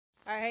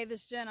Hey,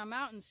 this is Jen. I'm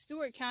out in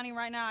Stewart County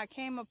right now. I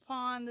came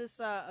upon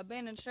this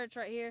abandoned church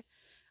right here.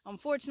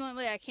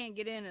 Unfortunately, I can't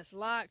get in. It's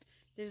locked.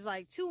 There's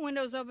like 2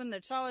 windows open.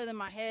 They're taller than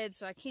my head,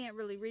 so I can't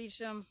really reach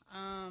them.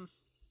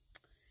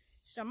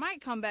 So I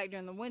might come back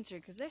during the winter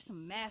because there's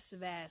some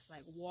massive ass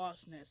like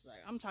wasp nests. Like,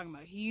 I'm talking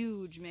about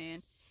huge,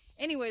 man.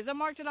 Anyways, I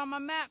marked it on my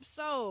map,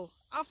 so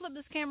I'll flip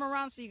this camera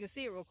around so you can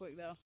see it real quick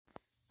though.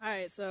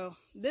 Alright, so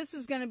this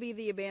is going to be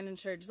the abandoned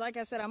church. Like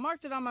I said, I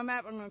marked it on my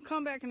map. I'm going to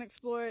come back and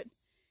explore it.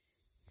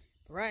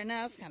 But right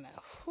now, it's kind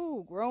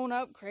of grown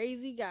up,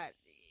 crazy.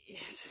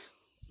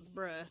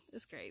 Bruh,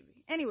 it's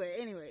crazy.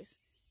 Anyways.